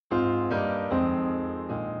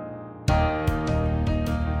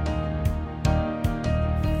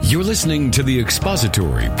You're listening to the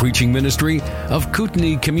expository preaching ministry of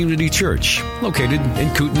Kootenai Community Church, located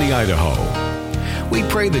in Kootenai, Idaho. We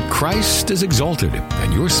pray that Christ is exalted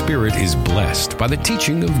and your spirit is blessed by the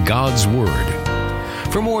teaching of God's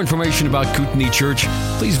Word. For more information about Kootenai Church,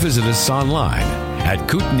 please visit us online at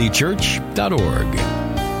kootenaichurch.org.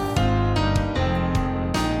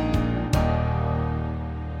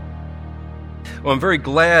 Well, I'm very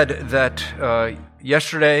glad that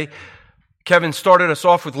yesterday Kevin started us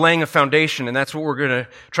off with laying a foundation, and that's what we're going to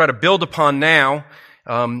try to build upon now,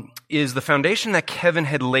 is the foundation that Kevin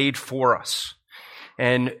had laid for us.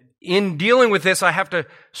 And in dealing with this, I have to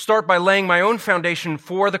start by laying my own foundation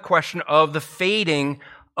for the question of the fading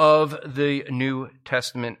of the New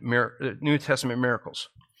Testament miracles.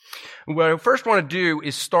 What I first want to do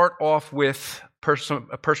is start off with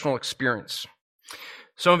a personal experience.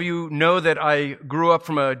 Some of you know that I grew up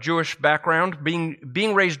from a Jewish background.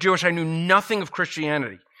 Being raised Jewish, I knew nothing of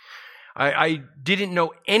Christianity. I didn't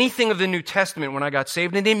know anything of the New Testament when I got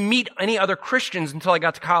saved, and didn't meet any other Christians until I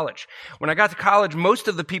got to college. When I got to college, most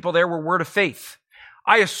of the people there were Word of Faith.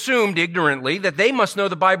 I assumed ignorantly that they must know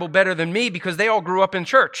the Bible better than me because they all grew up in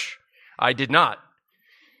church. I did not.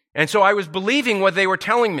 And so I was believing what they were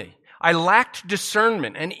telling me. I lacked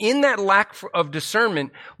discernment, and in that lack of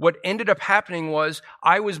discernment, what ended up happening was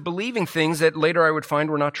I was believing things that later I would find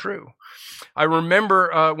were not true. I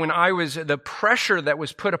remember when the pressure that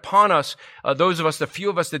was put upon us, the few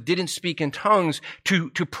of us that didn't speak in tongues, to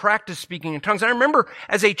practice speaking in tongues. And I remember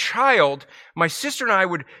as a child, my sister and I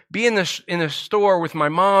would be in the store with my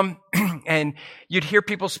mom, and you'd hear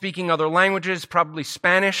people speaking other languages, probably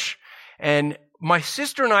Spanish, and my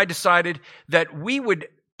sister and I decided that we would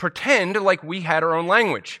pretend like we had our own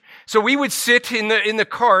language. So we would sit in the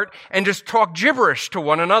cart and just talk gibberish to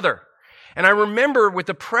one another. And I remember with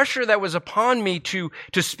the pressure that was upon me to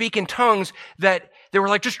speak in tongues that they were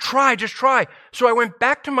like, just try. So I went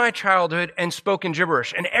back to my childhood and spoke in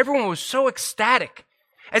gibberish. And everyone was so ecstatic,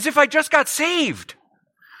 as if I just got saved.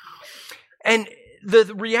 And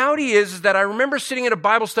the reality is that I remember sitting at a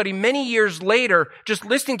Bible study many years later, just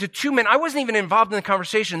listening to two men. I wasn't even involved in the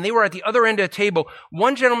conversation. They were at the other end of the table.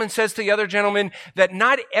 One gentleman says to the other gentleman that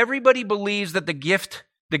not everybody believes that the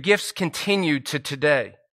gifts continued to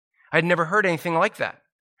today. I had never heard anything like that.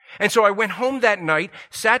 And so I went home that night,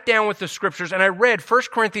 sat down with the scriptures, and I read 1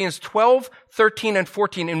 Corinthians 12, 13, and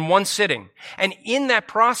 14 in one sitting. And in that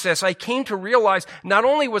process, I came to realize not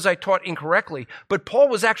only was I taught incorrectly, but Paul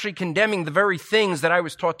was actually condemning the very things that I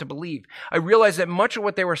was taught to believe. I realized that much of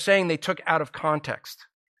what they were saying, they took out of context.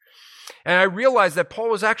 And I realized that Paul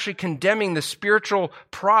was actually condemning the spiritual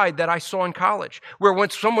pride that I saw in college, where when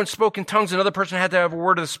someone spoke in tongues, another person had to have a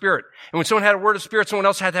word of the Spirit. And when someone had a word of the Spirit, someone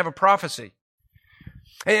else had to have a prophecy.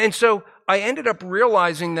 And so I ended up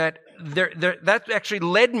realizing that that actually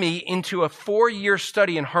led me into a 4-year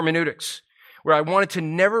study in hermeneutics, where I wanted to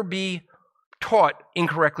never be taught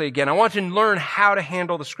incorrectly again. I wanted to learn how to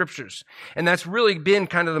handle the scriptures. And that's really been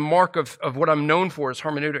kind of the mark of what I'm known for is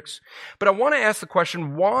hermeneutics. But I want to ask the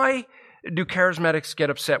question, why do charismatics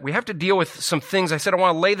get upset? We have to deal with some things. I said I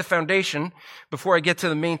want to lay the foundation before I get to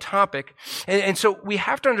the main topic. And so we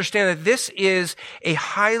have to understand that this is a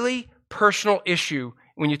highly personal issue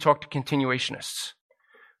when you talk to continuationists.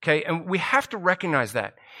 Okay, and we have to recognize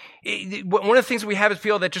that. One of the things we have is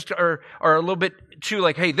people that just are a little bit too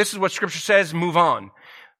like, hey, this is what Scripture says, move on.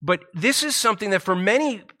 But this is something that for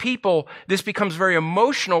many people, this becomes very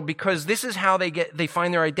emotional because this is how they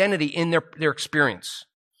find their identity in their experience.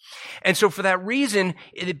 And so for that reason,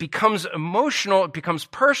 it becomes emotional, it becomes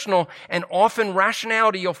personal, and often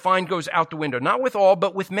rationality you'll find goes out the window. Not with all,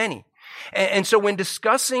 but with many. And so when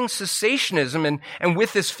discussing cessationism and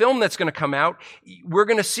with this film that's going to come out, we're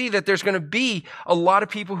going to see that there's going to be a lot of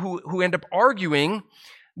people who end up arguing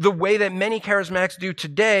the way that many charismatics do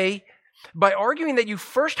today by arguing that you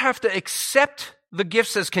first have to accept the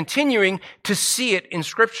gifts as continuing to see it in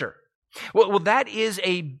Scripture. Well, that is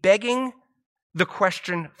a begging the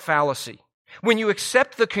question fallacy. When you must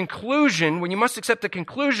accept the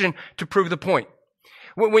conclusion to prove the point.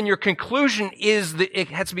 When your conclusion it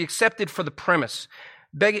has to be accepted for the premise.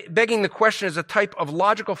 Begging the question is a type of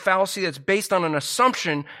logical fallacy that's based on an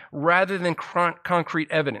assumption rather than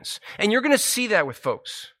concrete evidence. And you're going to see that with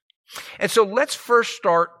folks. And so let's first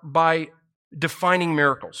start by defining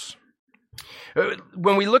miracles.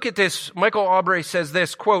 When we look at this, Michael Aubrey says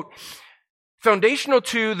this, quote, foundational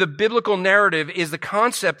to the biblical narrative is the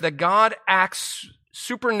concept that God acts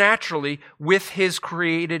supernaturally with his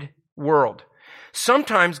created world.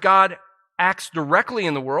 Sometimes God acts directly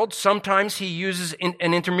in the world. Sometimes he uses an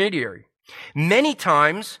intermediary. Many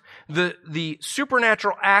times, the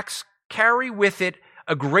supernatural acts carry with it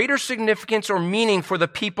a greater significance or meaning for the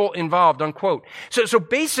people involved, unquote. So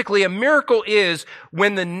basically, a miracle is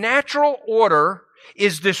when the natural order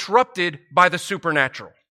is disrupted by the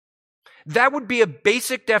supernatural. That would be a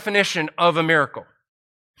basic definition of a miracle.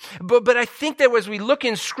 But I think that as we look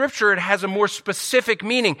in Scripture, it has a more specific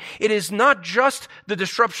meaning. It is not just the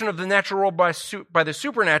disruption of the natural world by the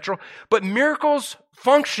supernatural, but miracles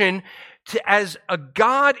function as a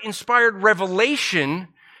God-inspired revelation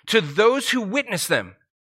to those who witness them.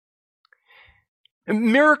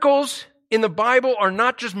 Miracles in the Bible are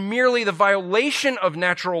not just merely the violation of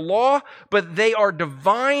natural law, but they are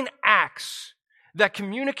divine acts that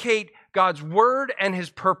communicate God's word and his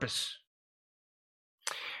purpose.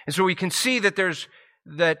 And so we can see that there's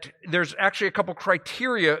actually a couple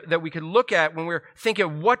criteria that we could look at when we're thinking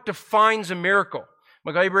of what defines a miracle.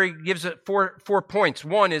 McGarry gives it four points.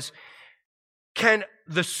 One is, can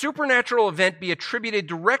the supernatural event be attributed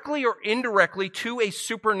directly or indirectly to a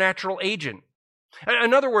supernatural agent?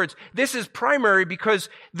 In other words, this is primary because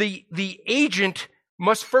the agent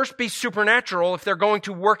must first be supernatural if they're going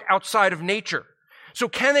to work outside of nature. So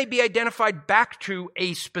can they be identified back to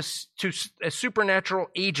a supernatural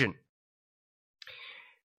agent?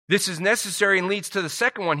 This is necessary and leads to the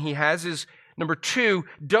second one he has is, number 2,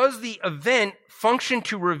 does the event function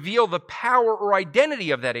to reveal the power or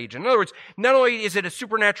identity of that agent? In other words, not only is it a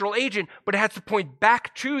supernatural agent, but it has to point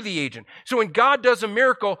back to the agent. So when God does a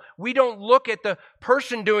miracle, we don't look at the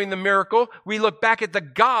person doing the miracle, we look back at the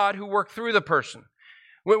God who worked through the person.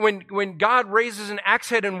 When God raises an axe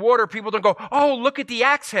head in water, people don't go, oh, look at the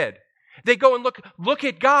axe head. They go and look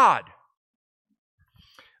at God.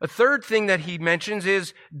 A third thing that he mentions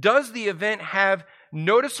is, does the event have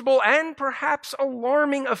noticeable and perhaps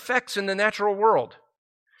alarming effects in the natural world?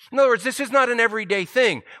 In other words, this is not an everyday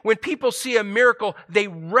thing. When people see a miracle, they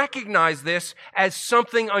recognize this as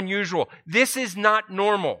something unusual. This is not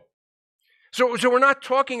normal. So we're not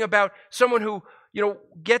talking about someone who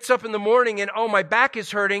gets up in the morning and, oh, my back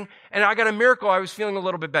is hurting, and I got a miracle, I was feeling a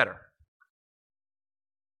little bit better.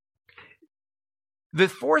 The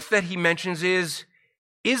fourth that he mentions is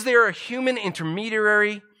there a human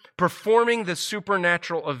intermediary performing the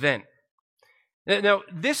supernatural event? Now,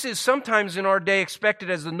 this is sometimes in our day expected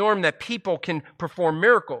as the norm that people can perform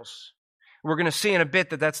miracles. We're going to see in a bit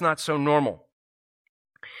that that's not so normal.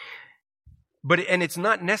 And it's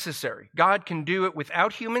not necessary. God can do it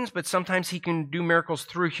without humans, but sometimes he can do miracles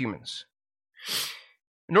through humans.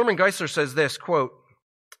 Norman Geisler says this, quote,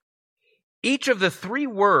 each of the 3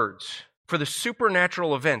 words for the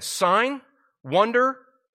supernatural events, sign, wonder,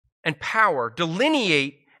 and power,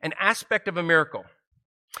 delineate an aspect of a miracle.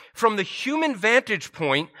 From the human vantage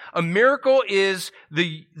point, a miracle is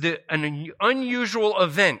an unusual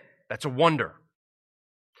event. That's a wonder.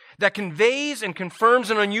 That conveys and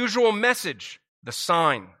confirms an unusual message, the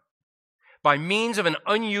sign, by means of an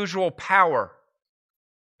unusual power.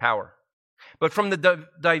 But from the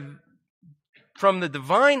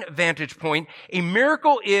divine vantage point, a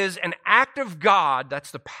miracle is an act of God,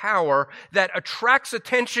 that's the power, that attracts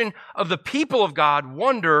attention of the people of God,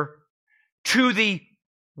 wonder, to the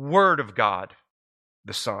Word of God,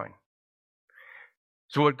 the sign.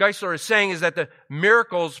 So what Geisler is saying is that the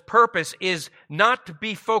miracle's purpose is not to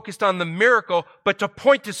be focused on the miracle, but to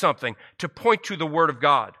point to something, to point to the Word of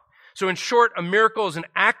God. So in short, a miracle is an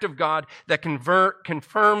act of God that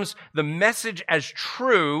confirms the message as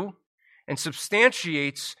true and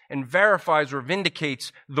substantiates and verifies or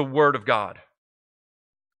vindicates the Word of God.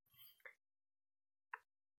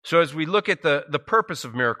 So as we look at the purpose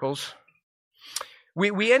of miracles,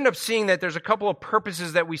 we end up seeing that there's a couple of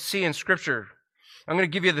purposes that we see in Scripture. I'm going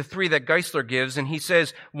to give you the 3 that Geisler gives, and he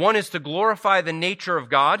says, one is to glorify the nature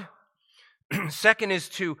of God. Second is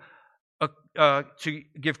to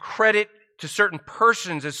give credit to certain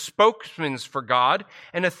persons as spokesmen for God.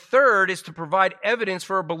 And a third is to provide evidence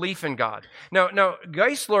for a belief in God. Now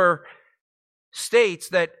Geisler states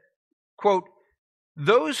that, quote,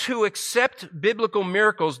 those who accept biblical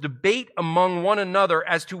miracles debate among one another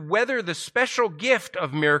as to whether the special gift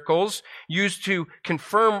of miracles used to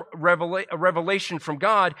confirm a revelation from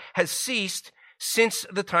God has ceased since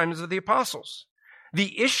the times of the apostles.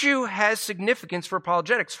 The issue has significance for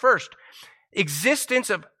apologetics. First, existence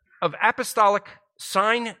of apostolic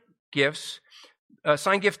sign gift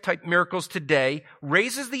type miracles today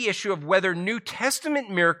raises the issue of whether New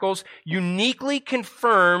Testament miracles uniquely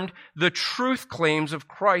confirmed the truth claims of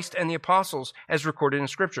Christ and the apostles as recorded in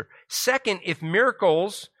Scripture. Second, if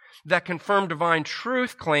miracles that confirm divine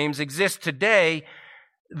truth claims exist today,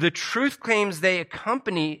 the truth claims they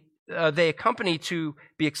accompany to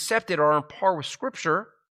be accepted are on par with Scripture.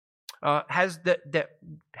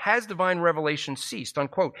 has divine revelation ceased,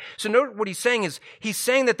 unquote. So note what he's saying is, he's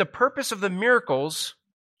saying that the purpose of the miracles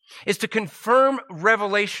is to confirm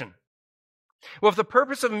revelation. Well, if the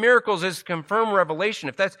purpose of miracles is to confirm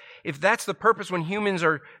revelation, if that's the purpose when humans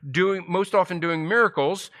are most often doing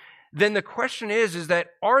miracles, then the question is that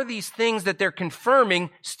are these things that they're confirming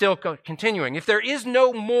still continuing? If there is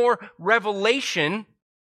no more revelation,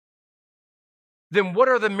 then what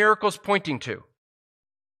are the miracles pointing to?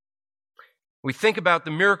 We think about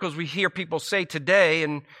the miracles we hear people say today,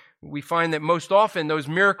 and we find that most often those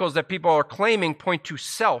miracles that people are claiming point to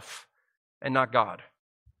self and not God.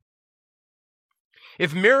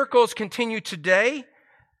 If miracles continue today,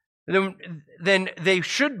 then they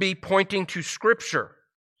should be pointing to Scripture.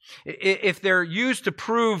 If they're used to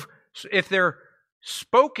prove, if they're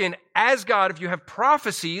spoken as God, if you have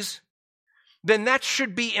prophecies, then that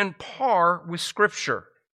should be in par with Scripture.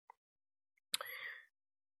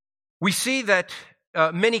 We see that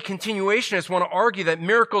many continuationists want to argue that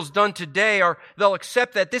miracles done today they'll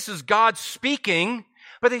accept that this is God speaking,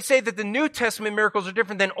 but they say that the New Testament miracles are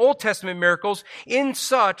different than Old Testament miracles in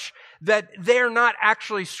such that they're not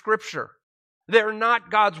actually Scripture. They're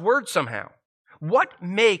not God's Word somehow. What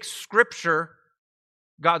makes Scripture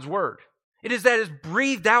God's Word? It is that it's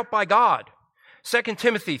breathed out by God. 2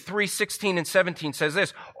 Timothy 3:16 and 17 says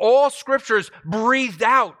this, all Scripture is breathed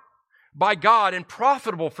out by God and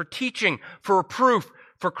profitable for teaching, for reproof,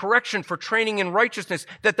 for correction, for training in righteousness,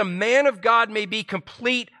 that the man of God may be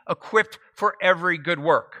complete, equipped for every good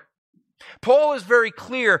work. Paul is very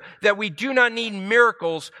clear that we do not need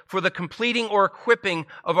miracles for the completing or equipping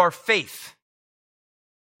of our faith.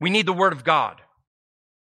 We need the Word of God.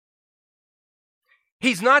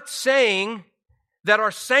 He's not saying that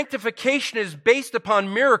our sanctification is based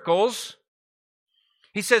upon miracles.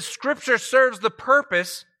 He says Scripture serves the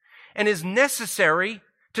purpose and is necessary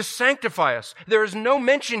to sanctify us. There is no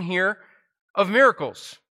mention here of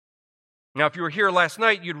miracles. Now, if you were here last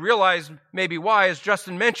night, you'd realize maybe why, as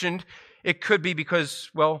Justin mentioned, it could be because,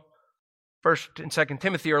 1 and 2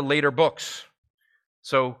 Timothy are later books.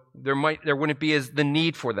 So there wouldn't be as the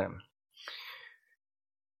need for them.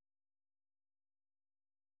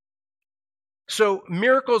 So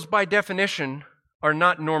miracles by definition are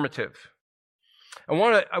not normative. I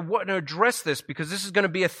want to address this because this is going to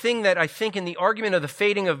be a thing that I think in the argument of the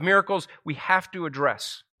fading of miracles we have to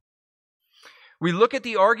address. We look at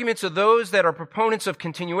the arguments of those that are proponents of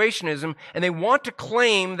continuationism, and they want to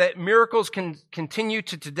claim that miracles can continue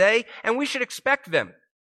to today, and we should expect them.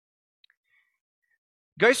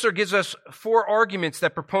 Geisler gives us 4 arguments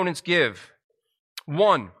that proponents give.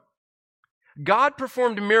 1, God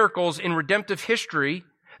performed miracles in redemptive history.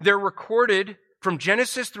 They're recorded from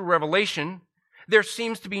Genesis through Revelation. There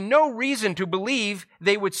seems to be no reason to believe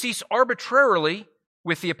they would cease arbitrarily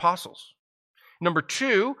with the apostles. Number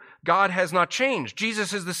 2, God has not changed.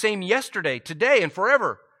 Jesus is the same yesterday, today, and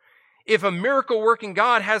forever. If a miracle-working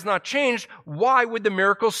God has not changed, why would the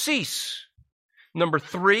miracles cease? Number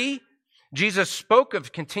 3, Jesus spoke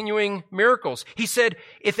of continuing miracles. He said,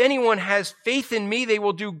 if anyone has faith in me, they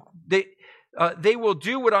will do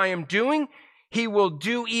what I am doing. He will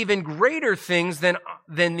do even greater things than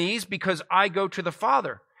these because I go to the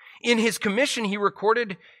Father. In his commission, he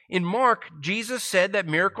recorded in Mark, Jesus said that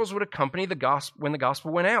miracles would accompany the gospel when the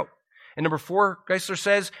gospel went out. And number 4, Geisler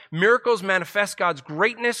says, miracles manifest God's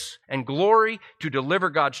greatness and glory to deliver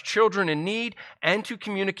God's children in need and to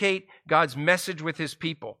communicate God's message with his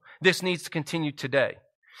people. This needs to continue today.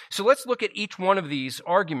 So let's look at each one of these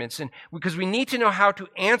arguments, and because we need to know how to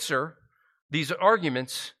answer these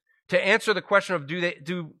arguments to answer the question of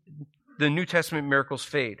do the New Testament miracles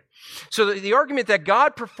fade. So the argument that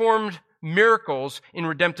God performed miracles in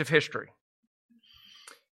redemptive history.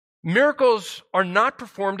 Miracles are not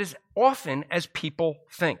performed as often as people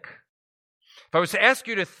think. If I was to ask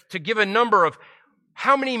you to give a number of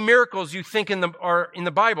how many miracles you think are in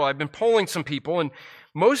the Bible, I've been polling some people, and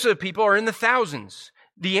most of the people are in the thousands.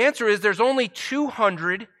 The answer is there's only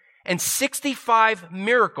 265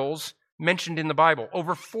 miracles mentioned in the Bible,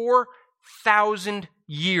 over 4,000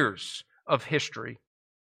 years of history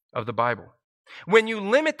of the Bible. When you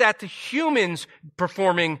limit that to humans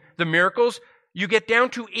performing the miracles, you get down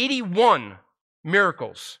to 81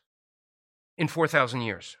 miracles in 4,000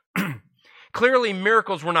 years. Clearly,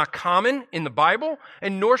 miracles were not common in the Bible,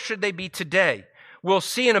 and nor should they be today. We'll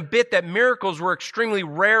see in a bit that miracles were extremely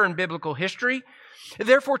rare in biblical history.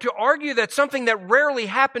 Therefore, to argue that something that rarely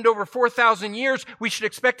happened over 4,000 years we should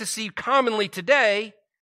expect to see commonly today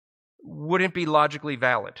wouldn't be logically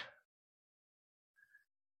valid.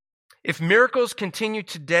 If miracles continue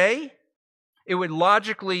today, it would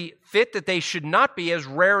logically fit that they should not be as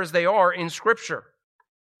rare as they are in Scripture.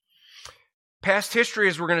 Past history,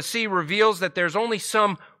 as we're going to see, reveals that there's only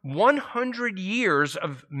some 100 years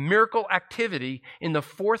of miracle activity in the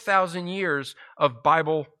 4,000 years of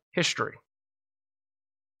Bible history.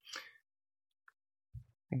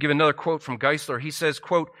 I'll give another quote from Geisler. He says,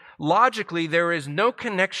 quote, "Logically, there is no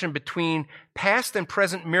connection between past and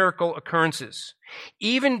present miracle occurrences.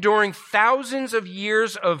 Even during thousands of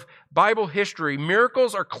years of Bible history,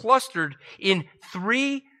 miracles are clustered in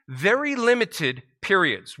three very limited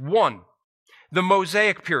periods. One, the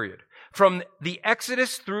Mosaic period, from the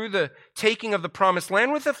Exodus through the taking of the Promised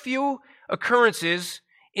Land, with a few occurrences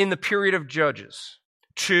in the period of Judges.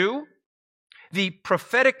 Two, the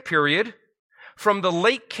prophetic period, from the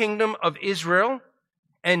late kingdom of Israel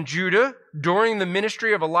and Judah during the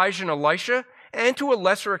ministry of Elijah and Elisha, and to a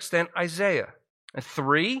lesser extent Isaiah. And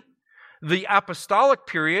three, the apostolic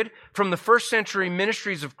period, from the first century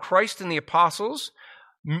ministries of Christ and the apostles.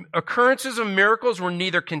 Occurrences of miracles were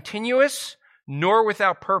neither continuous nor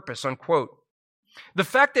without purpose," unquote. The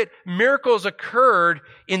fact that miracles occurred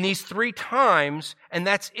in these three times, and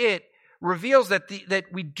that's it, reveals that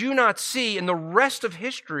we do not see in the rest of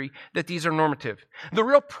history that these are normative. The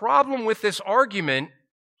real problem with this argument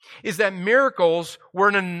is that miracles were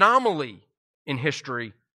an anomaly in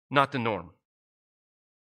history, not the norm.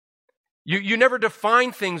 You never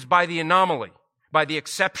define things by the anomaly, by the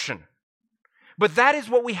exception. But that is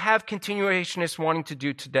what we have continuationists wanting to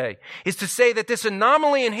do today, is to say that this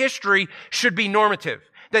anomaly in history should be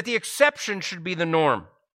normative, that the exception should be the norm.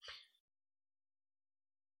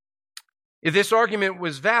 If this argument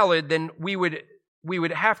was valid, then we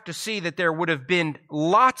would have to see that there would have been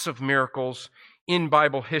lots of miracles in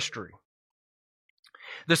Bible history.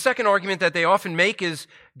 The second argument that they often make is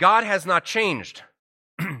God has not changed.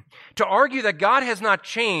 To argue that God has not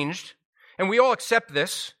changed, and we all accept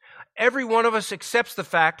this, every one of us accepts the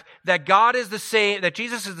fact that God is the same, that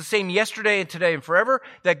Jesus is the same yesterday and today and forever,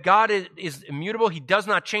 that God is immutable, He does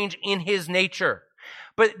not change in His nature.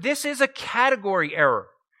 But this is a category error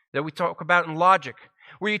that we talk about in logic,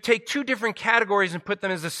 where you take two different categories and put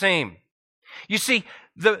them as the same. You see,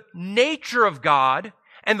 the nature of God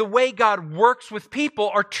and the way God works with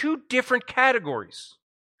people are two different categories.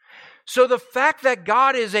 So the fact that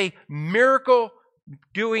God is a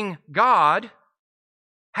miracle-doing God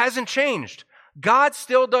hasn't changed. God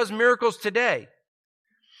still does miracles today.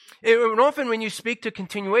 And often when you speak to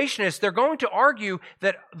continuationists, they're going to argue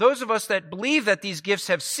that those of us that believe that these gifts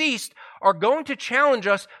have ceased are going to challenge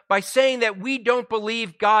us by saying that we don't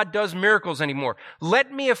believe God does miracles anymore.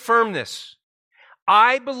 Let me affirm this.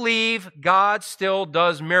 I believe God still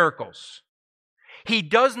does miracles. He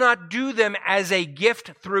does not do them as a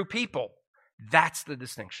gift through people. That's the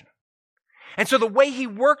distinction. And so the way He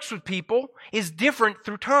works with people is different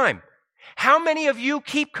through time. How many of you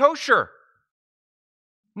keep kosher?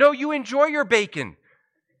 No, you enjoy your bacon.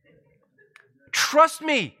 Trust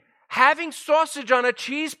me, having sausage on a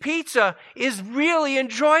cheese pizza is really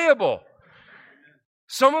enjoyable.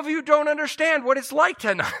 Some of you don't understand what it's like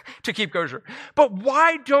to keep kosher. But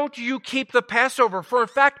why don't you keep the Passover? For in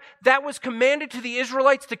fact, that was commanded to the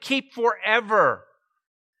Israelites to keep forever.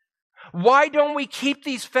 Why don't we keep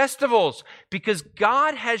these festivals? Because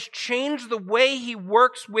God has changed the way He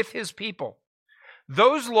works with His people.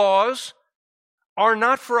 Those laws are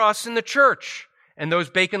not for us in the church. And those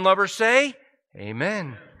bacon lovers say,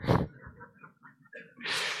 amen.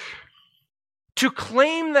 To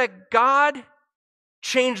claim that God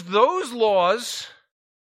changed those laws,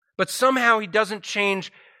 but somehow He doesn't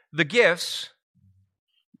change the gifts,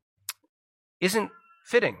 isn't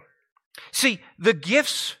fitting. See, the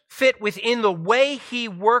gifts fit within the way He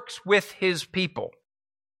works with His people.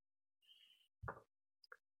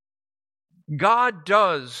 God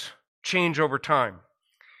does change over time.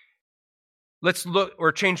 Let's look,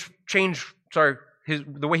 or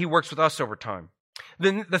the way He works with us over time.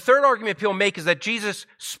 Then the third argument people make is that Jesus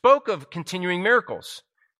spoke of continuing miracles.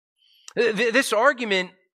 This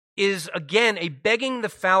argument is, again, a begging the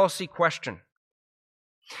fallacy question.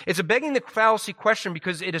 It's a begging the fallacy question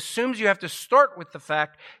because it assumes you have to start with the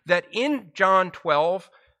fact that in John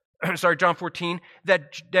 14,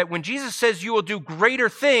 that when Jesus says you will do greater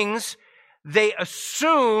things, they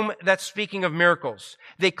assume that's speaking of miracles.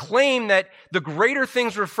 They claim that the greater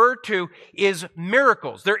things referred to is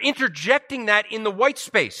miracles. They're interjecting that in the white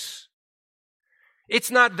space. It's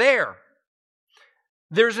not there.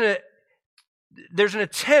 There's an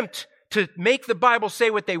attempt to make the Bible say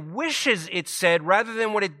what they wishes it said rather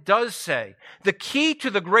than what it does say. The key to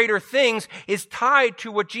the greater things is tied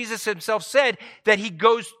to what Jesus Himself said, that He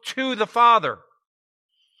goes to the Father.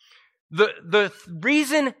 The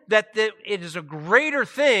reason that it is a greater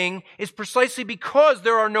thing is precisely because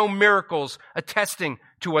there are no miracles attesting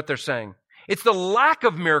to what they're saying. It's the lack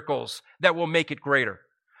of miracles that will make it greater.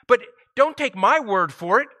 But don't take my word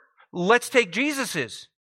for it. Let's take Jesus's.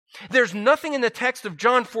 There's nothing in the text of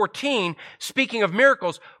John 14 speaking of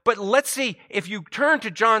miracles, but let's see, if you turn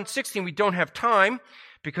to John 16, we don't have time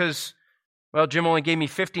because, well, Jim only gave me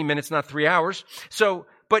 15 minutes, not 3 hours.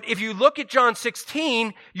 But if you look at John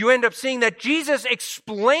 16, you end up seeing that Jesus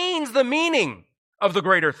explains the meaning of the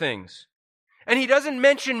greater things. And he doesn't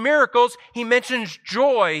mention miracles, he mentions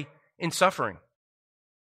joy in suffering.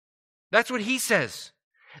 That's what he says.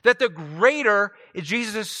 That the greater, as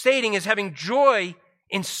Jesus is stating, is having joy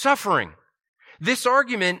in suffering. This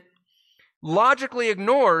argument logically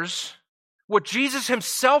ignores what Jesus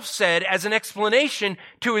himself said as an explanation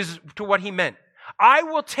to what he meant. I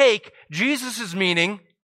will take Jesus' meaning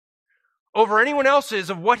over anyone else's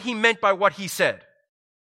of what he meant by what he said.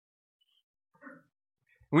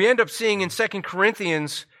 We end up seeing in 2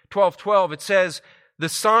 Corinthians 12:12, it says, the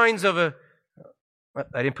signs of a...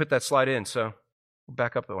 I didn't put that slide in, so we'll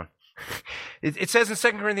back up the one. It says in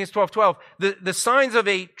 2 Corinthians 12:12, the signs of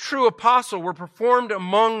a true apostle were performed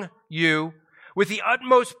among you with the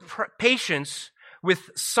utmost patience,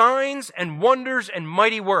 with signs and wonders and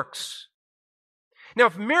mighty works. Now,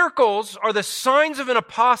 if miracles are the signs of an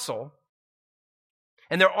apostle,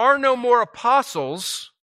 and there are no more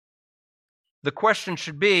apostles, the question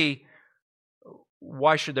should be,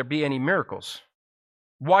 why should there be any miracles?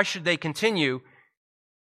 Why should they continue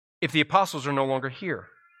if the apostles are no longer here?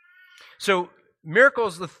 So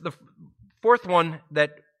miracles, the fourth one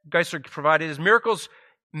that Geisler provided is miracles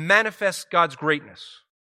manifest God's greatness.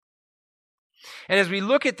 And as we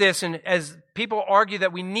look at this, and as people argue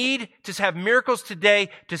that we need to have miracles today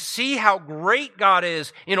to see how great God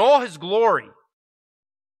is in all his glory,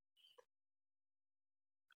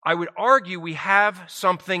 I would argue we have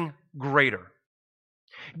something greater.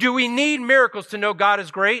 Do we need miracles to know God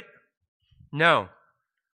is great? No.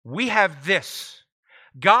 We have this.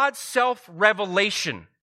 God's self-revelation.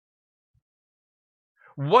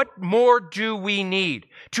 What more do we need?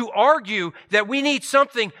 To argue that we need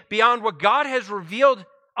something beyond what God has revealed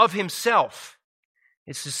of himself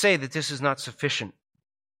is to say that this is not sufficient.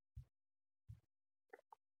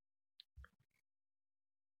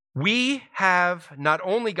 We have not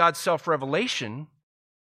only God's self-revelation,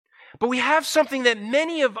 but we have something that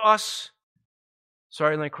many of us,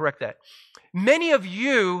 let me correct that. Many of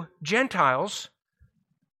you, Gentiles,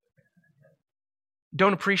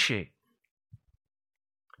 don't appreciate.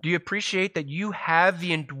 Do you appreciate that you have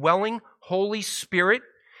the indwelling Holy Spirit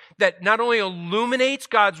that not only illuminates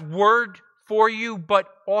God's word for you, but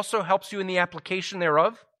also helps you in the application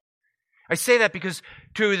thereof? I say that because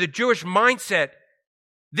to the Jewish mindset,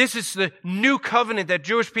 this is the new covenant that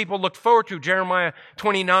Jewish people looked forward to, Jeremiah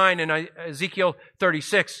 29 and Ezekiel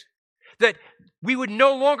 36. That we would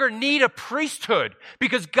no longer need a priesthood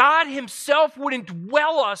because God himself would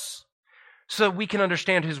indwell us so that we can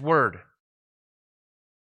understand his word.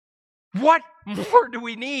 What more do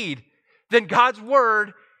we need than God's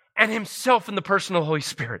word and himself in the person of the Holy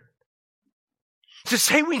Spirit? To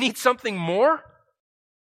say we need something more?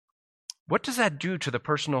 What does that do to the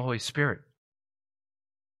person of the Holy Spirit?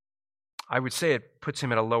 I would say it puts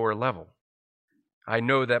him at a lower level. I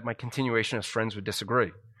know that my continuationist friends would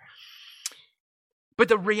disagree. But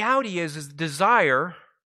the reality is the desire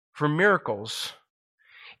for miracles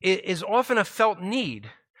is often a felt need,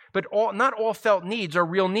 but not all felt needs are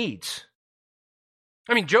real needs.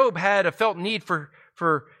 I mean, Job had a felt need for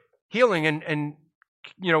healing, and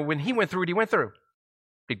when he went through what he went through,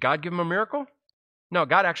 did God give him a miracle? No,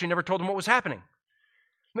 God actually never told him what was happening.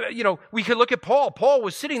 We could look at Paul. Paul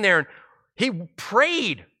was sitting there and he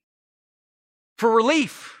prayed for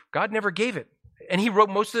relief. God never gave it. And he wrote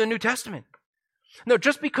most of the New Testament. No,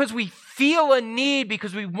 just because we feel a need,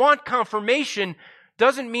 because we want confirmation,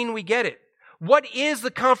 doesn't mean we get it. What is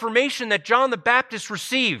the confirmation that John the Baptist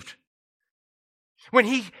received? When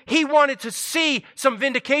he wanted to see some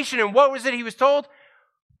vindication, and what was it he was told?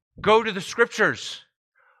 Go to the Scriptures.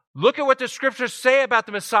 Look at what the Scriptures say about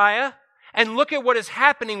the Messiah, and look at what is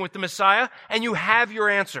happening with the Messiah, and you have your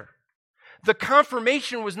answer. The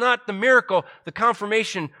confirmation was not the miracle. The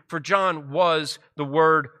confirmation for John was the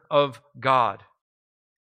Word of God.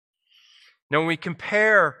 Now, when we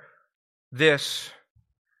compare this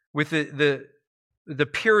with the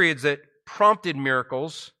periods that prompted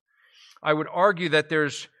miracles, I would argue that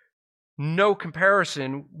there's no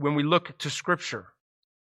comparison when we look to Scripture.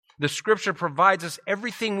 The Scripture provides us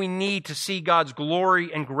everything we need to see God's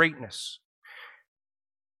glory and greatness.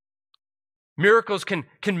 Miracles can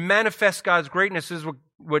manifest God's greatness. This is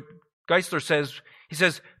what Geisler says. He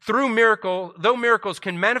says, though miracles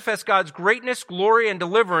can manifest God's greatness, glory, and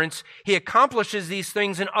deliverance, he accomplishes these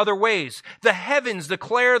things in other ways. The heavens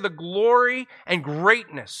declare the glory and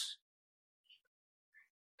greatness.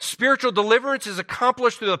 Spiritual deliverance is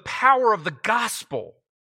accomplished through the power of the gospel.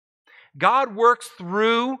 God works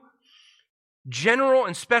through general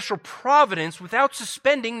and special providence without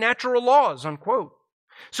suspending natural laws, unquote.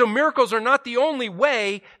 So miracles are not the only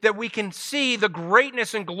way that we can see the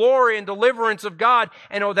greatness and glory and deliverance of God.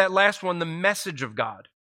 And that last one, the message of God.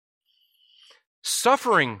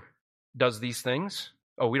 Suffering does these things.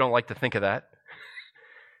 Oh, we don't like to think of that.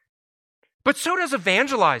 But so does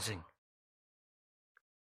evangelizing.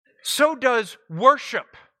 So does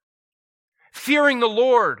worship, fearing the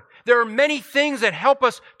Lord. There are many things that help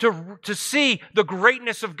us to see the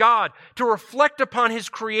greatness of God, to reflect upon His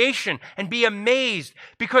creation and be amazed.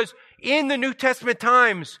 Because in the New Testament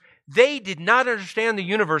times, they did not understand the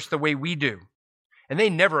universe the way we do. And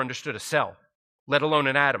they never understood a cell, let alone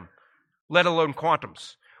an atom, let alone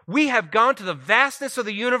quantums. We have gone to the vastness of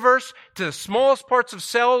the universe, to the smallest parts of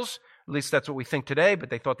cells. At least that's what we think today,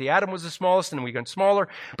 but they thought the atom was the smallest and we got smaller.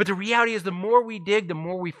 But the reality is the more we dig, the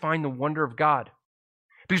more we find the wonder of God.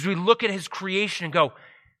 Because we look at His creation and go,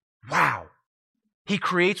 wow, He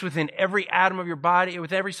creates within every atom of your body,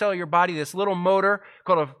 with every cell of your body, this little motor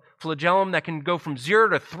called a flagellum that can go from 0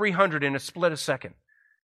 to 300 in a split of a second.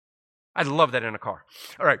 I'd love that in a car.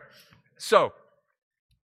 All right, so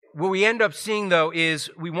what we end up seeing, though, is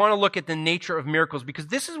we want to look at the nature of miracles because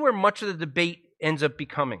this is where much of the debate ends up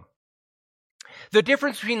becoming. The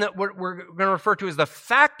difference between what we're going to refer to as the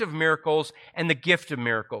fact of miracles and the gift of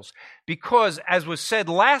miracles. Because, as was said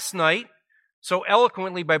last night, so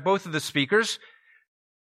eloquently by both of the speakers,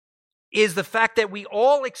 is the fact that we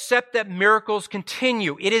all accept that miracles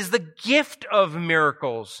continue. It is the gift of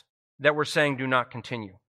miracles that we're saying do not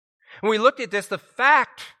continue. When we looked at this, the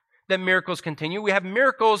fact that miracles continue, we have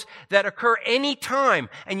miracles that occur any time,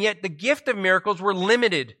 and yet the gift of miracles were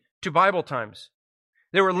limited to Bible times.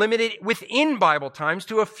 They were limited within Bible times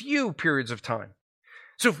to a few periods of time.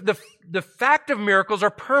 So the fact of miracles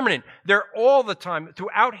are permanent. They're all the time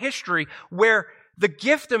throughout history, where the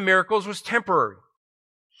gift of miracles was temporary.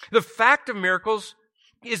 The fact of miracles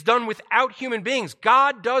is done without human beings.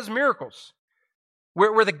 God does miracles,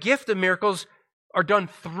 where the gift of miracles are done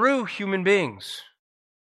through human beings.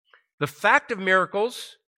 The fact of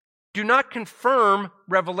miracles do not confirm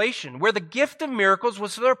revelation, where the gift of miracles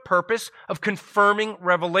was for the purpose of confirming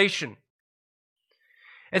revelation.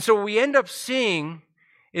 And so what we end up seeing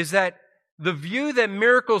is that the view that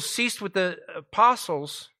miracles ceased with the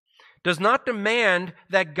apostles does not demand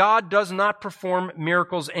that God does not perform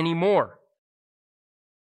miracles anymore.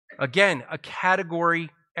 Again, a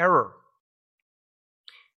category error.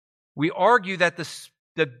 We argue that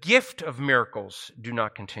the gift of miracles do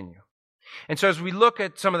not continue. And so as we look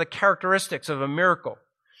at some of the characteristics of a miracle,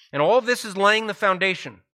 and all of this is laying the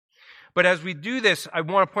foundation, but as we do this, I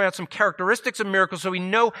want to point out some characteristics of miracles so we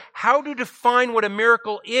know how to define what a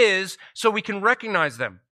miracle is so we can recognize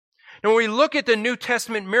them. Now, when we look at the New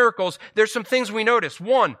Testament miracles, there's some things we notice.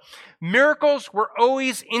 One, miracles were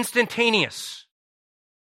always instantaneous.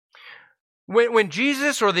 When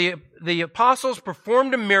Jesus or the apostles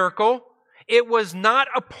performed a miracle, it was not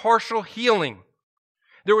a partial healing.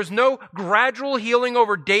 There was no gradual healing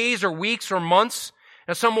over days or weeks or months.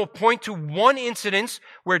 Now, some will point to one incident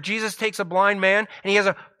where Jesus takes a blind man and he has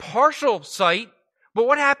a partial sight. But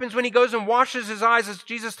what happens when he goes and washes his eyes as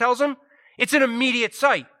Jesus tells him? It's an immediate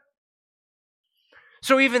sight.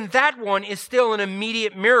 So even that one is still an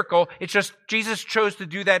immediate miracle. It's just Jesus chose to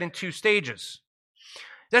do that in 2 stages.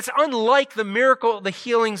 That's unlike the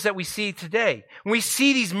healings that we see today. When we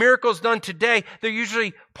see these miracles done today, they're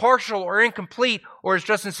usually partial or incomplete, or as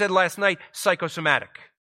Justin said last night, psychosomatic.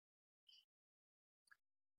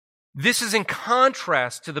 This is in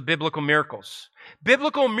contrast to the biblical miracles.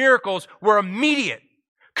 Biblical miracles were immediate,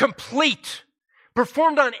 complete,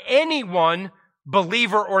 performed on anyone,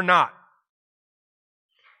 believer or not.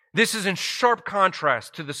 This is in sharp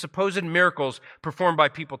contrast to the supposed miracles performed by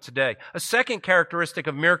people today. A second characteristic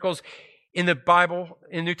of miracles in the Bible,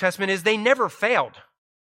 in the New Testament, is they never failed.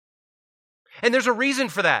 And there's a reason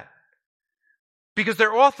for that. Because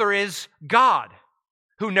their author is God,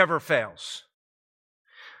 who never fails.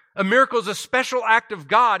 A miracle is a special act of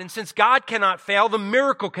God, and since God cannot fail, the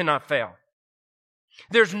miracle cannot fail.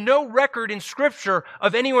 There's no record in Scripture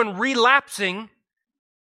of anyone relapsing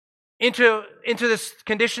into this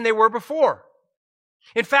condition they were before.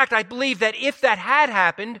 In fact, I believe that if that had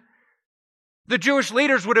happened, the Jewish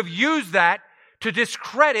leaders would have used that to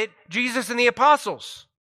discredit Jesus and the apostles.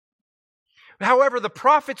 However, the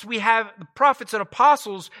prophets and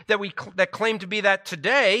apostles that claim to be that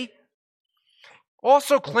today,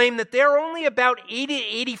 also claim that they're only about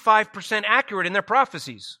 80 to 85% accurate in their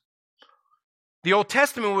prophecies. The Old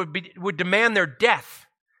Testament would demand their death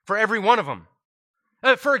for every one of them.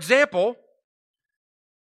 For example,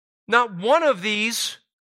 not one of these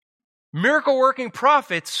miracle-working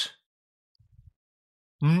prophets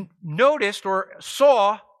noticed or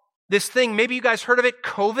saw this thing. Maybe you guys heard of it,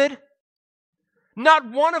 COVID.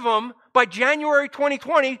 Not one of them, by January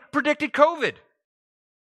 2020, predicted COVID.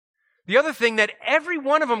 The other thing that every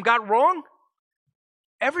one of them got wrong,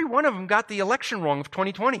 every one of them got the election wrong of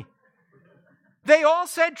 2020. They all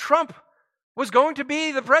said Trump was going to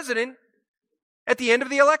be the president at the end of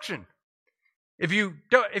the election. If you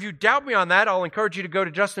doubt me on that, I'll encourage you to go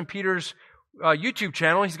to Justin Peters' YouTube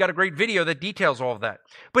channel. He's got a great video that details all of that.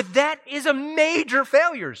 But that is a major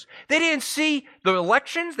failure. They didn't see the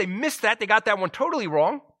elections. They missed that. They got that one totally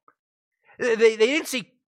wrong. They didn't see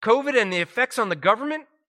COVID and the effects on the government.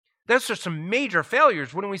 Those are some major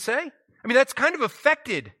failures, wouldn't we say? I mean, that's kind of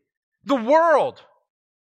affected the world.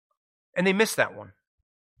 And they missed that one.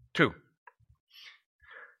 Two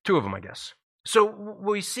of them, I guess. So what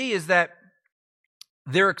we see is that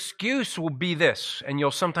their excuse will be this, and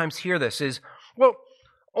you'll sometimes hear this, is, well,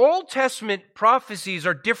 Old Testament prophecies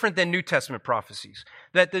are different than New Testament prophecies.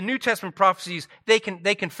 That the New Testament prophecies, they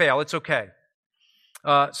can fail. It's okay.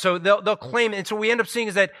 So they'll claim, and so we end up seeing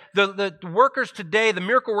is that the workers today, the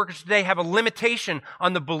miracle workers today, have a limitation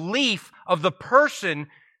on the belief of the person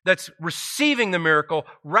that's receiving the miracle,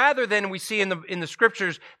 rather than we see in the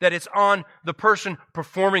scriptures that it's on the person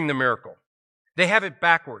performing the miracle. They have it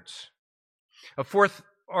backwards. A fourth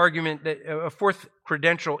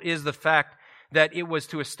credential is the fact that it was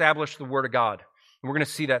to establish the Word of God. And we're going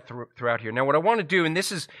to see that throughout here. Now, what I want to do, and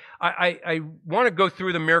this is, I want to go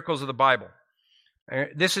through the miracles of the Bible. I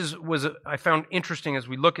found interesting as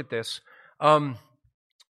we look at this. Because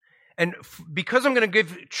I'm going to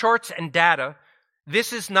give charts and data,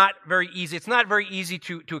 this is not very easy. It's not very easy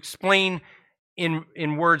to explain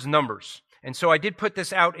in words numbers. And so I did put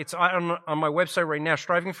this out. It's on my website right now,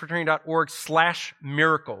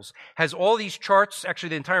 strivingfraternity.org/miracles. Has all these charts, actually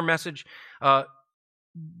the entire message,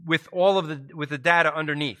 with the data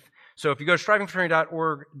underneath. So if you go to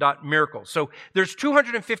strivingfraternity.org/miracles. So there's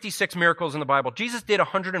 256 miracles in the Bible. Jesus did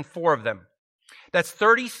 104 of them. That's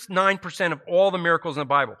 39% of all the miracles in the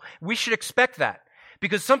Bible. We should expect that,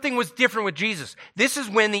 because something was different with Jesus. This is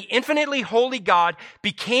when the infinitely holy God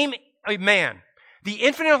became a man. The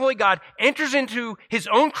infinite holy God enters into his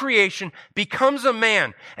own creation, becomes a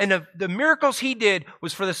man. And the miracles he did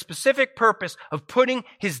was for the specific purpose of putting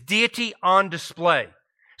his deity on display.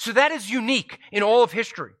 So that is unique in all of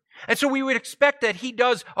history. And so we would expect that he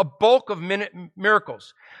does a bulk of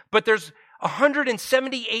miracles. But there's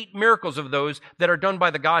 178 miracles of those that are done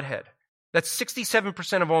by the Godhead. That's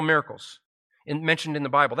 67% of all miracles mentioned in the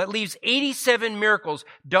Bible. That leaves 87 miracles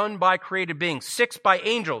done by created beings, 6 by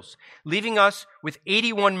angels, leaving us with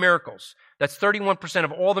 81 miracles. That's 31%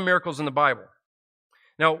 of all the miracles in the Bible.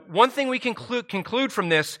 Now, one thing we can conclude from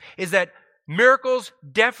this is that miracles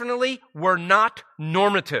definitely were not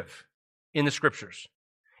normative in the Scriptures.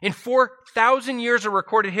 In 4,000 years of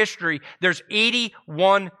recorded history, there's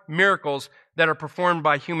 81 miracles that are performed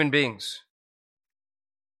by human beings.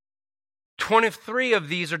 23 of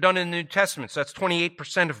these are done in the New Testament, so that's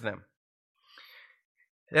 28% of them.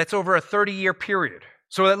 That's over a 30-year period.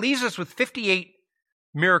 So that leaves us with 58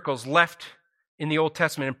 miracles left in the Old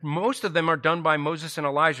Testament, and most of them are done by Moses and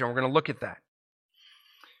Elijah, and we're going to look at that.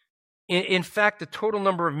 In fact, the total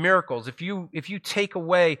number of miracles, if you take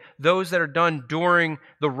away those that are done during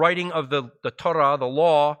the writing of the Torah, the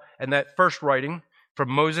law, and that first writing from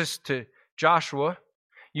Moses to Joshua,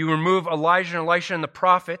 you remove Elijah and Elisha and the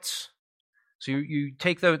prophets. So you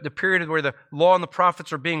take the period where the law and the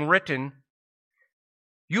prophets are being written,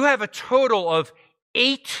 you have a total of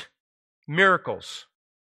 8 miracles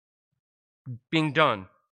being done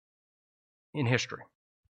in history.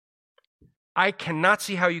 I cannot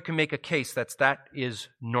see how you can make a case that is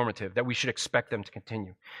normative, that we should expect them to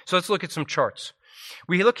continue. So let's look at some charts.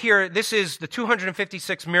 We look here, this is the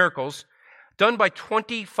 256 miracles done by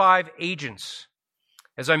 25 agents.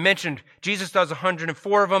 As I mentioned, Jesus does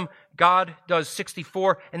 104 of them, God does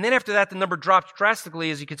 64, and then after that the number drops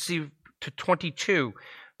drastically, as you can see, to 22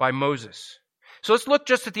 by Moses. So let's look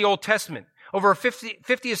just at the Old Testament. Over a 50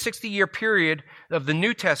 to 60-year period of the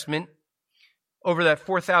New Testament, over that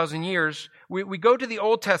 4,000 years, we go to the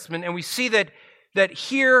Old Testament and we see that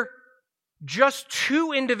here just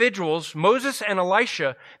 2 individuals, Moses and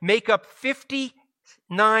Elisha, make up 50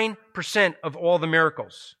 99% of all the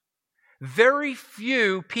miracles. Very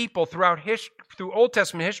few people through Old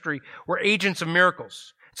Testament history were agents of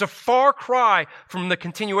miracles. It's a far cry from the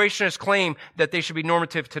continuationist claim that they should be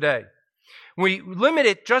normative today. We limit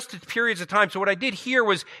it just to periods of time. So what I did here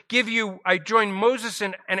was I joined Moses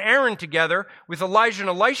and Aaron together with Elijah and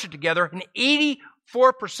Elisha together, and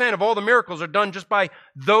 84% of all the miracles are done just by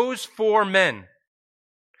those four men.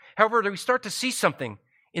 However, we start to see something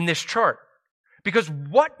in this chart. Because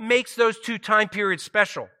what makes those two time periods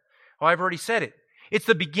special? Well, I've already said it. It's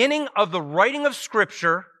the beginning of the writing of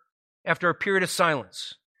Scripture after a period of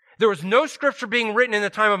silence. There was no Scripture being written in the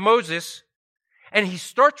time of Moses, and he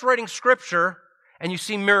starts writing Scripture, and you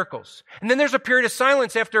see miracles. And then there's a period of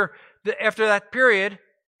silence after that period,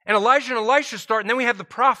 and Elijah and Elisha start, and then we have the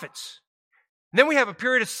prophets. And then we have a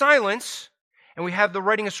period of silence, and we have the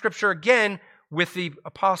writing of Scripture again with the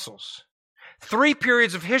apostles. 3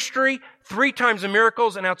 periods of history, 3 times of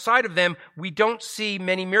miracles, and outside of them, we don't see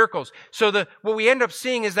many miracles. So what we end up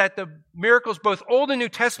seeing is that the miracles, both Old and New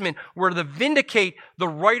Testament, were to vindicate the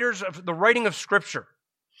writing of Scripture.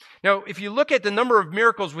 Now, if you look at the number of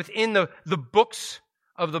miracles within the books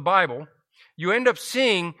of the Bible, you end up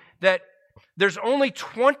seeing that there's only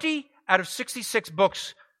 20 out of 66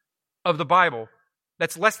 books of the Bible.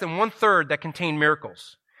 That's less than 1/3 that contain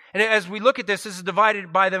miracles. And as we look at this is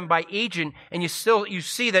divided by agent, and you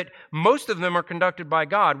see that most of them are conducted by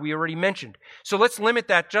God, we already mentioned. So let's limit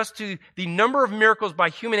that just to the number of miracles by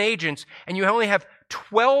human agents, and you only have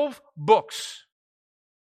 12 books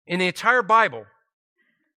in the entire Bible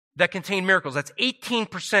that contain miracles. That's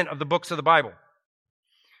 18% of the books of the Bible.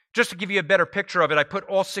 Just to give you a better picture of it, I put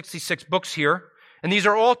all 66 books here, and these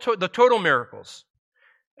are all the total miracles.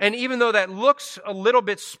 And even though that looks a little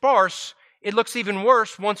bit sparse, it looks even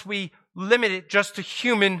worse once we limit it just to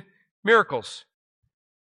human miracles.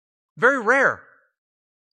 Very rare.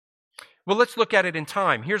 Well, let's look at it in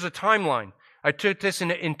time. Here's a timeline. I took this in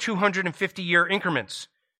 250-year increments.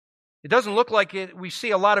 It doesn't look like we see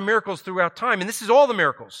a lot of miracles throughout time, and this is all the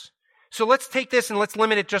miracles. So let's take this and let's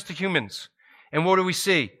limit it just to humans. And what do we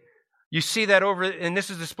see? You see that and this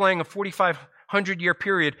is displaying a 4,500-year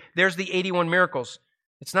period. There's the 81 miracles.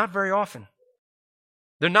 It's not very often.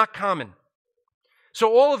 They're not common.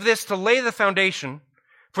 So all of this to lay the foundation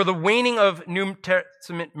for the waning of New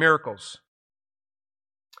Testament miracles.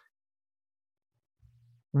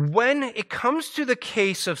 When it comes to the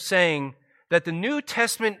case of saying that the New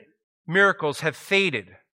Testament miracles have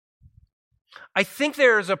faded, I think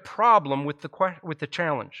there is a problem with the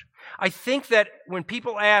challenge. I think that when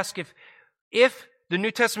people ask if the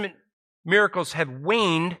New Testament miracles have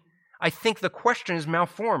waned, I think the question is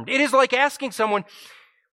malformed. It is like asking someone,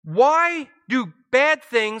 why do bad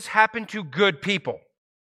things happen to good people?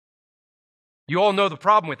 You all know the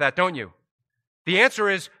problem with that, don't you? The answer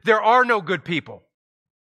is there are no good people.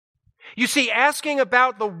 You see, asking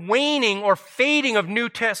about the waning or fading of New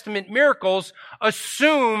Testament miracles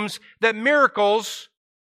assumes that miracles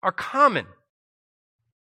are common.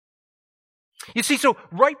 You see, so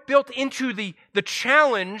right built into the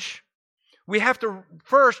challenge, we have to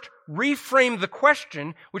first reframe the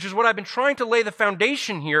question, which is what I've been trying to lay the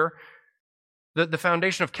foundation here, the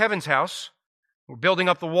foundation of Kevin's house. We're building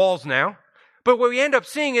up the walls now. But what we end up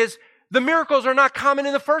seeing is the miracles are not common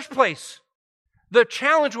in the first place. The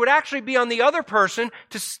challenge would actually be on the other person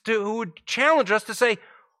who would challenge us to say,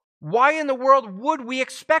 why in the world would we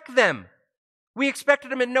expect them? We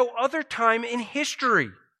expected them at no other time in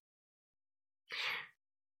history.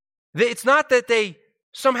 It's not that they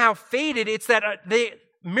somehow faded, it's that the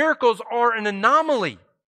miracles are an anomaly.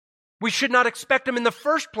 We should not expect them in the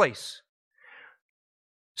first place.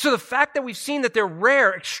 So the fact that we've seen that they're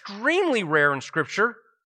rare, extremely rare in Scripture,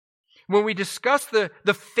 when we discuss the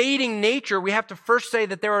fading nature, we have to first say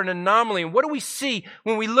that they're an anomaly. And what do we see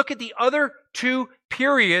when we look at the other 2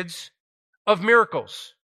 periods of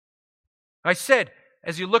miracles? I said,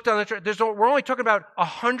 as you looked on the chart, we're only talking about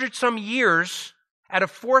 100-some years out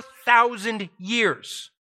of 4,000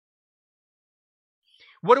 years.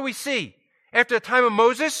 What do we see? After the time of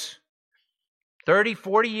Moses, 30,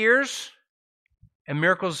 40 years, and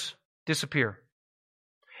miracles disappear.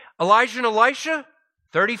 Elijah and Elisha,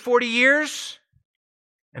 30, 40 years,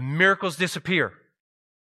 and miracles disappear.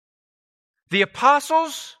 The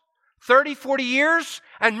apostles, 30, 40 years,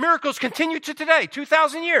 and miracles continue to today,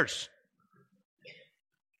 2,000 years.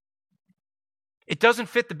 It doesn't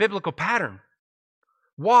fit the biblical pattern.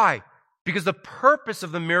 Why? Because the purpose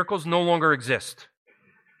of the miracles no longer exists.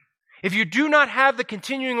 If you do not have the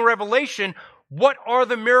continuing revelation, what are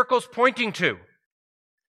the miracles pointing to?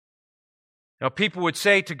 Now, people would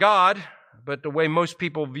say to God, but the way most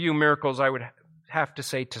people view miracles, I would have to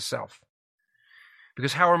say to self.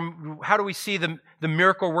 Because how do we see the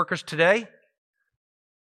miracle workers today?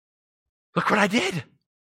 Look what I did.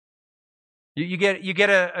 You get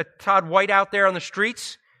a Todd White out there on the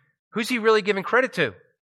streets. Who's he really giving credit to?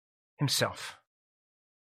 Himself.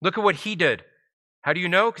 Look at what he did. How do you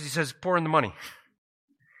know? Because he says, pour in the money.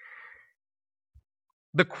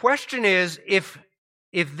 The question is, if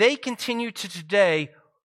they continue to today,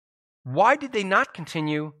 why did they not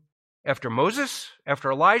continue after Moses,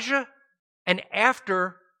 after Elijah, and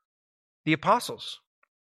after the apostles?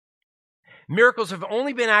 Miracles have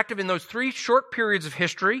only been active in those 3 short periods of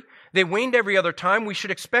history. They waned every other time. We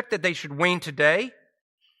should expect that they should wane today.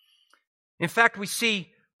 In fact, we see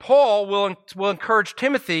Paul will encourage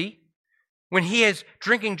Timothy when he is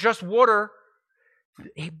drinking just water.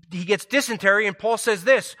 He gets dysentery, and Paul says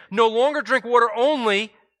this: no longer drink water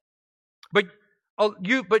only, but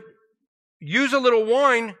use a little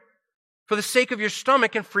wine for the sake of your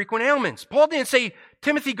stomach and frequent ailments. Paul didn't say,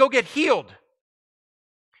 Timothy, go get healed.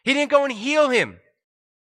 He didn't go and heal him.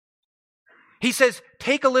 He says,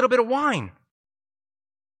 take a little bit of wine.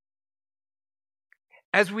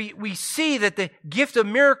 As we see that the gift of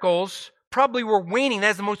miracles probably were waning.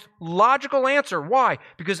 That's the most logical answer. Why?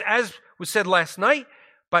 Because as was said last night,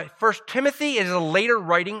 by 1 Timothy, it is a later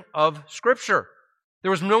writing of Scripture.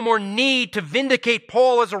 There was no more need to vindicate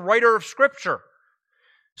Paul as a writer of Scripture.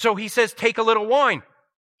 So he says, take a little wine.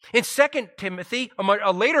 In 2 Timothy,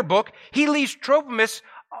 a later book, he leaves Trophimus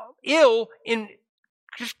ill and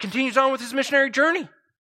just continues on with his missionary journey.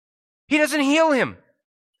 He doesn't heal him.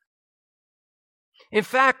 In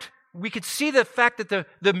fact, we could see the fact that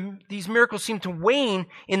these miracles seem to wane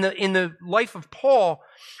in the life of Paul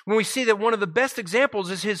when we see that one of the best examples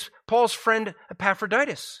is Paul's friend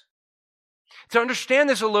Epaphroditus. To understand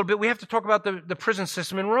this a little bit, we have to talk about the prison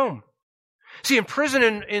system in Rome. See, in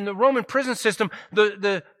prison, in the Roman prison system,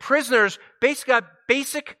 the prisoners basically got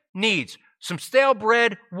basic needs. Some stale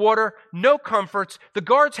bread, water, no comforts. The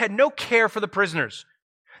guards had no care for the prisoners.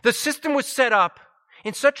 The system was set up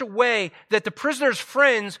in such a way that the prisoners'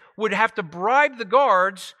 friends would have to bribe the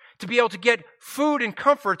guards to be able to get food and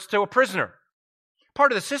comforts to a prisoner.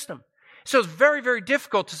 Part of the system. So it's very, very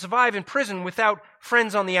difficult to survive in prison without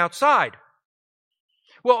friends on the outside.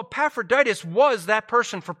 Well, Epaphroditus was that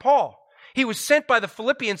person for Paul. He was sent by the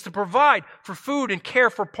Philippians to provide for food and care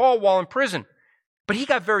for Paul while in prison. But he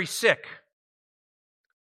got very sick.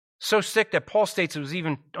 So sick that Paul states it was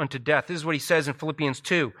even unto death. This is what he says in Philippians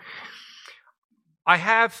 2. I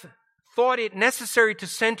have thought it necessary to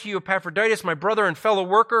send to you Epaphroditus, my brother and fellow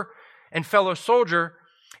worker and fellow soldier,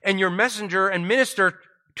 and your messenger and minister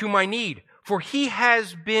to my need. For he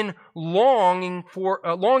has been longing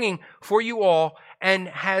for you all and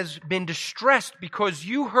has been distressed because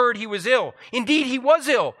you heard he was ill. Indeed, he was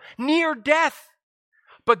ill, near death.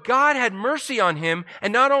 But God had mercy on him,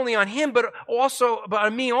 and not only on him, but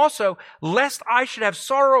on me also, lest I should have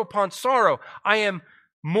sorrow upon sorrow. I am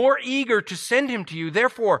more eager to send him to you,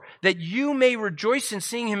 therefore, that you may rejoice in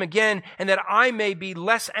seeing him again, and that I may be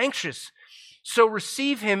less anxious. So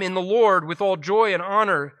receive him in the Lord with all joy and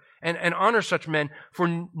honor, and honor such men,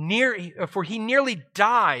 for he nearly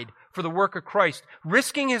died for the work of Christ,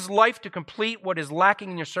 risking his life to complete what is lacking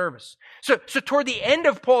in your service. So toward the end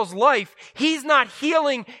of Paul's life, he's not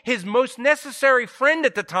healing his most necessary friend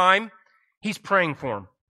at the time. He's praying for him.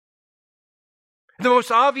 The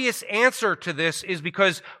most obvious answer to this is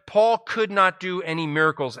because Paul could not do any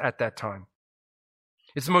miracles at that time.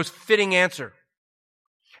 It's the most fitting answer.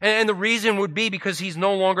 And the reason would be because he's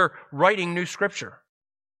no longer writing new scripture.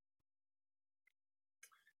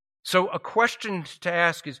 So a question to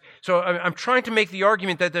ask is, so I'm trying to make the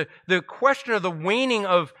argument that the question of the waning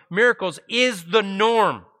of miracles is the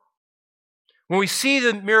norm. When we see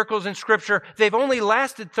the miracles in Scripture, they've only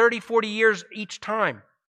lasted 30, 40 years each time.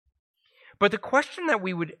 But the question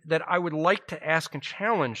that I would like to ask and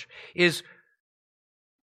challenge is,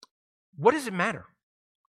 what does it matter?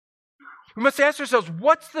 We must ask ourselves,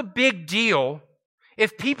 what's the big deal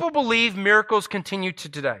if people believe miracles continue to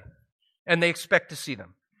today and they expect to see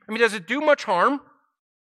them? I mean, does it do much harm?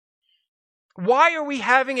 Why are we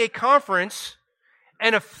having a conference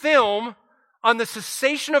and a film on the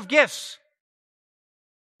cessation of gifts?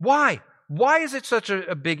 Why? Why is it such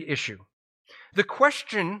a big issue? The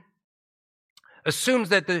question assumes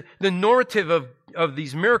that the narrative of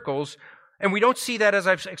these miracles, and we don't see that as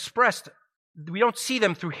I've expressed, we don't see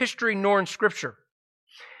them through history nor in Scripture.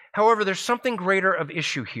 However, there's something greater of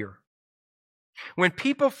issue here. When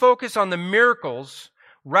people focus on the miracles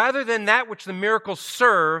rather than that which the miracles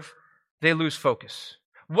serve, they lose focus.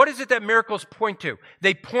 What is it that miracles point to?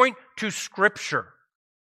 They point to Scripture.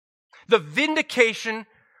 the vindication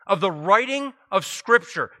of the writing of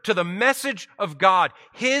Scripture to the message of God,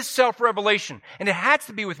 His self-revelation. And it has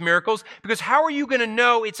to be with miracles, because how are you going to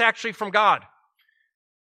know it's actually from God?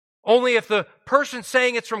 Only if the person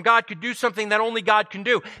saying it's from God could do something that only God can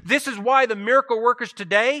do. This is why the miracle workers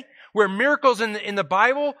today, where miracles in the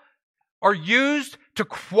Bible are used to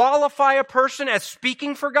qualify a person as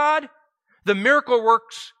speaking for God, the miracle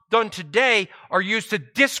works done today are used to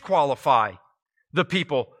disqualify the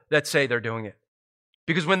people that say they're doing it.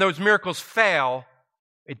 Because when those miracles fail,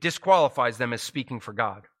 it disqualifies them as speaking for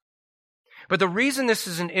God. But the reason this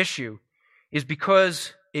is an issue is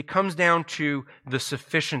because it comes down to the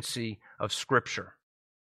sufficiency of Scripture.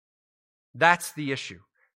 That's the issue.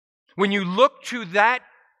 When you look to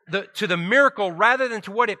the miracle rather than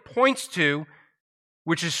to what it points to,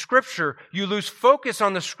 which is Scripture, you lose focus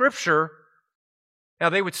on the Scripture. Now,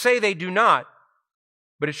 they would say they do not,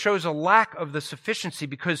 but it shows a lack of the sufficiency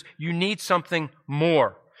because you need something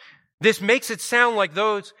more. This makes it sound like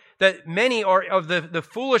those that many are of the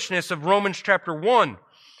foolishness of Romans chapter 1,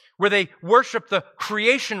 where they worship the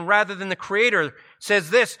creation rather than the Creator. It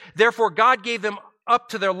says this, therefore God gave them up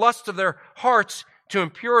to their lust of their hearts to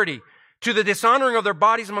impurity, to the dishonoring of their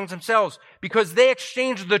bodies amongst themselves, because they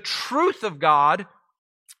exchanged the truth of God,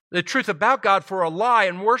 the truth about God, for a lie,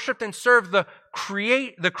 and worshipped and served the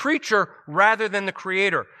creature rather than the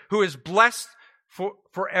Creator, who is blessed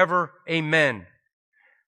forever. Amen.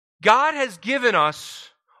 God has given us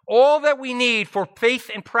all that we need for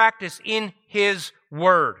faith and practice in His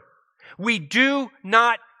Word. We do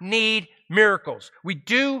not need miracles. We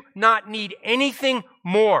do not need anything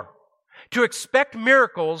more. To expect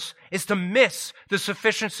miracles is to miss the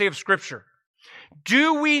sufficiency of Scripture.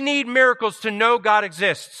 Do we need miracles to know God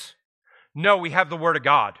exists? No, we have the Word of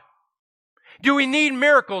God. Do we need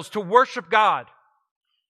miracles to worship God?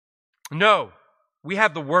 No, we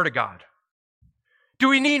have the Word of God. Do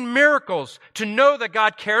we need miracles to know that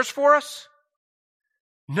God cares for us?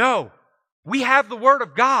 No, we have the Word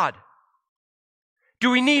of God. Do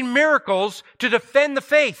we need miracles to defend the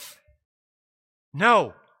faith?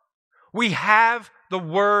 No, we have the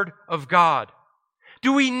Word of God.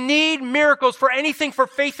 Do we need miracles for anything for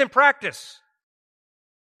faith and practice?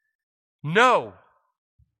 No,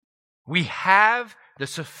 we have the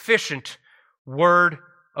sufficient Word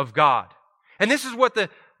of God. And this is what the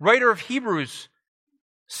writer of Hebrews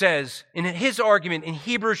says in his argument in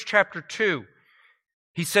Hebrews chapter 2.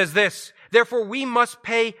 He says this, therefore we must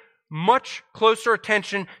pay much closer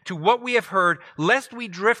attention to what we have heard, lest we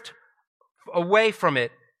drift away from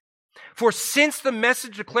it. For since the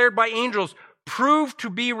message declared by angels proved to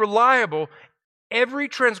be reliable, every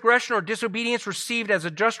transgression or disobedience received as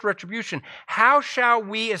a just retribution, how shall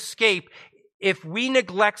we escape if we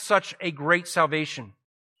neglect such a great salvation?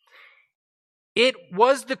 It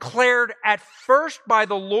was declared at first by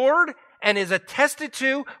the Lord and is attested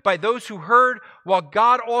to by those who heard, while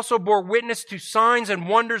God also bore witness to signs and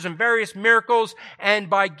wonders and various miracles and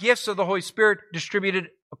by gifts of the Holy Spirit distributed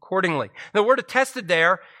accordingly. The word attested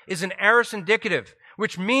there is an aorist indicative,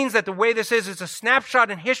 which means that the way this is, it's a snapshot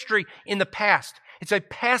in history in the past. It's a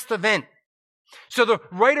past event. So the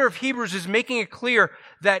writer of Hebrews is making it clear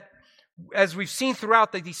that, as we've seen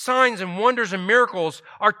throughout, that these signs and wonders and miracles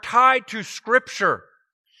are tied to Scripture.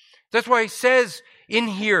 That's why he says in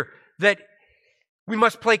here that we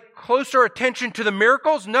must pay closer attention to the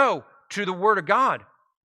miracles? No, to the Word of God.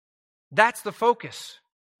 That's the focus.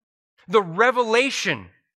 The revelation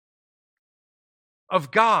of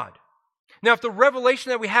God. Now, if the revelation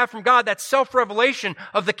that we have from God, that self-revelation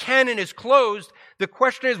of the canon, is closed, the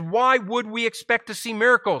question is, why would we expect to see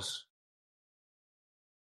miracles?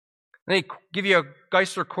 Let me give you a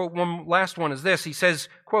Geisler quote. One last one is this. He says,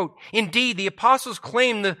 quote, indeed, the apostles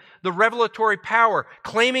claimed the revelatory power,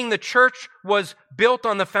 claiming the church was built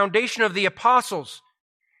on the foundation of the apostles.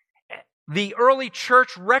 The early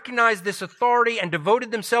church recognized this authority and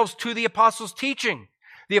devoted themselves to the apostles' teaching.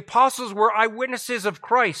 The apostles were eyewitnesses of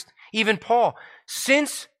Christ, even Paul.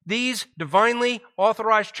 Since these divinely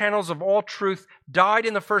authorized channels of all truth died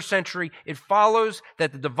in the first century, it follows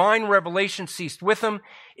that the divine revelation ceased with them.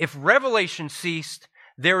 If revelation ceased,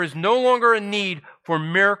 there is no longer a need for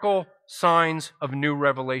miracle signs of new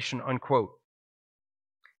revelation, unquote.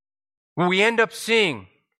 What we end up seeing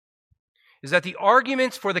is that the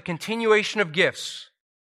arguments for the continuation of gifts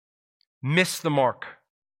miss the mark.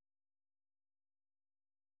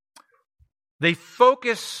 They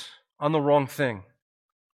focus on the wrong thing.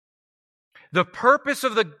 The purpose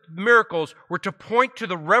of the miracles were to point to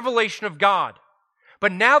the revelation of God.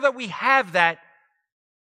 But now that we have that,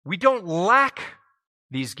 we don't lack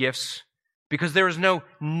these gifts because there is no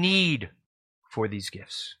need for these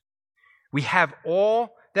gifts. We have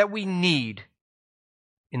all that we need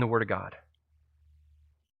in the Word of God.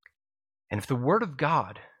 And if the Word of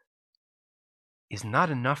God is not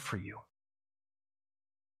enough for you,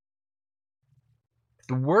 if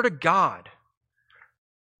the Word of God,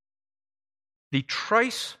 the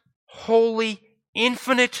thrice holy,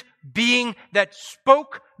 infinite being that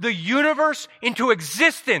spoke the universe into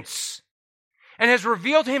existence and has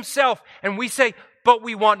revealed himself, and we say, but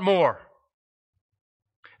we want more,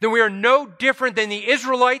 then we are no different than the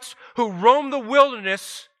Israelites who roamed the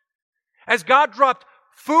wilderness as God dropped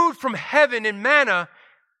food from heaven and manna,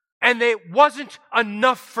 and it wasn't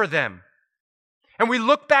enough for them. And we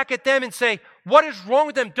look back at them and say, what is wrong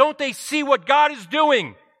with them? Don't they see what God is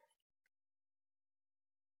doing?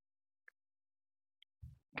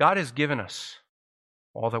 God has given us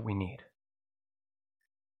all that we need.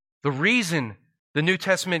 The reason the New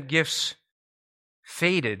Testament gifts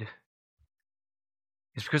faded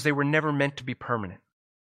is because they were never meant to be permanent.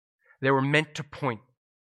 They were meant to point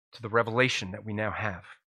to the revelation that we now have.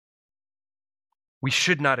 We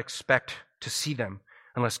should not expect to see them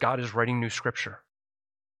unless God is writing new scripture.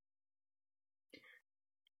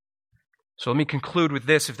 So let me conclude with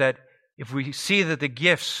this, if we see that the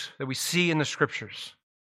gifts that we see in the scriptures,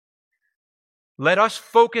 let us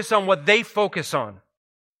focus on what they focus on.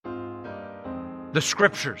 The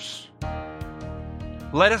scriptures.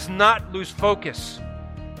 Let us not lose focus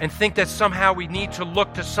and think that somehow we need to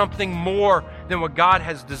look to something more than what God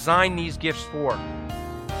has designed these gifts for.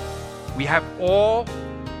 We have all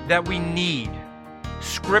that we need.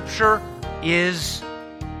 Scripture is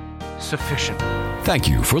sufficient. Thank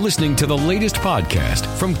you for listening to the latest podcast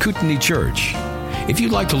from Kootenai Church. If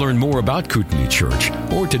you'd like to learn more about Kootenai Church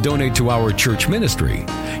or to donate to our church ministry,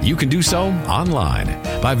 you can do so online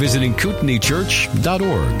by visiting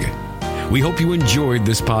kootenaichurch.org. We hope you enjoyed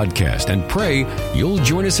this podcast and pray you'll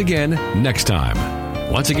join us again next time.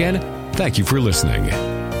 Once again, thank you for listening.